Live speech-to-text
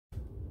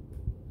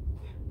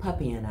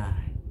Puppy and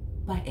I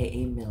by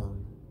A.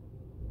 Milne.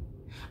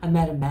 I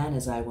met a man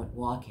as I went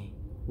walking.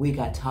 We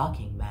got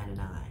talking, man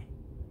and I.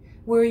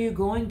 Where are you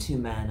going to,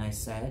 man? I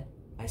said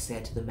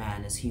to the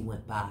man as he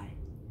went by.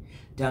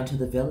 Down to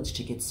the village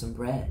to get some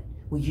bread.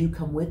 Will you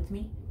come with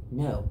me?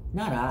 No,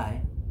 not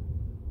I.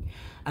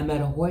 I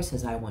met a horse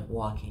as I went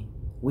walking.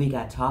 We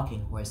got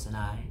talking, horse and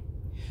I.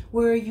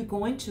 Where are you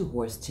going to,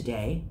 horse,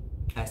 today?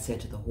 I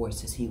said to the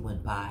horse as he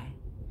went by.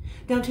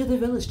 Down to the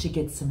village to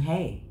get some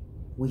hay.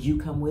 Will you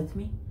come with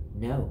me?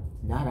 No,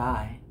 not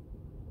I.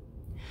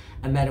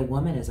 I met a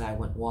woman as I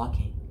went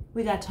walking.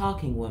 We got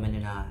talking, woman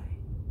and I.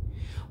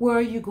 Where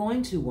are you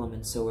going to,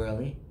 woman, so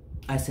early?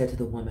 I said to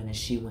the woman as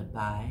she went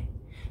by.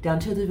 Down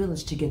to the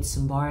village to get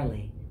some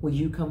barley. Will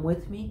you come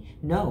with me?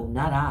 No,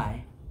 not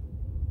I.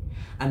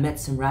 I met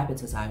some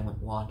rabbits as I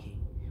went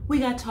walking. We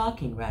got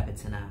talking,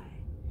 rabbits and I.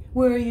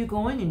 Where are you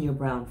going in your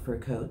brown fur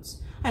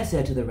coats? I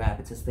said to the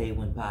rabbits as they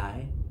went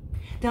by.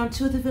 Down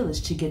to the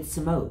village to get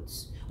some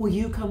oats. Will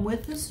you come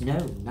with us? No,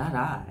 not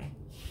I.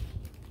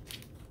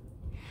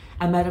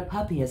 I met a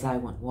puppy as I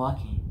went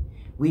walking.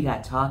 We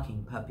got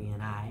talking, puppy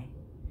and I.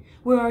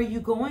 Where are you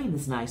going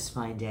this nice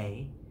fine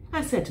day?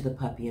 I said to the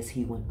puppy as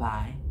he went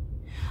by.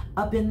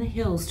 Up in the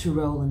hills to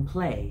roll and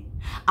play.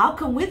 I'll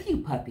come with you,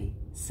 puppy,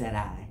 said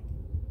I.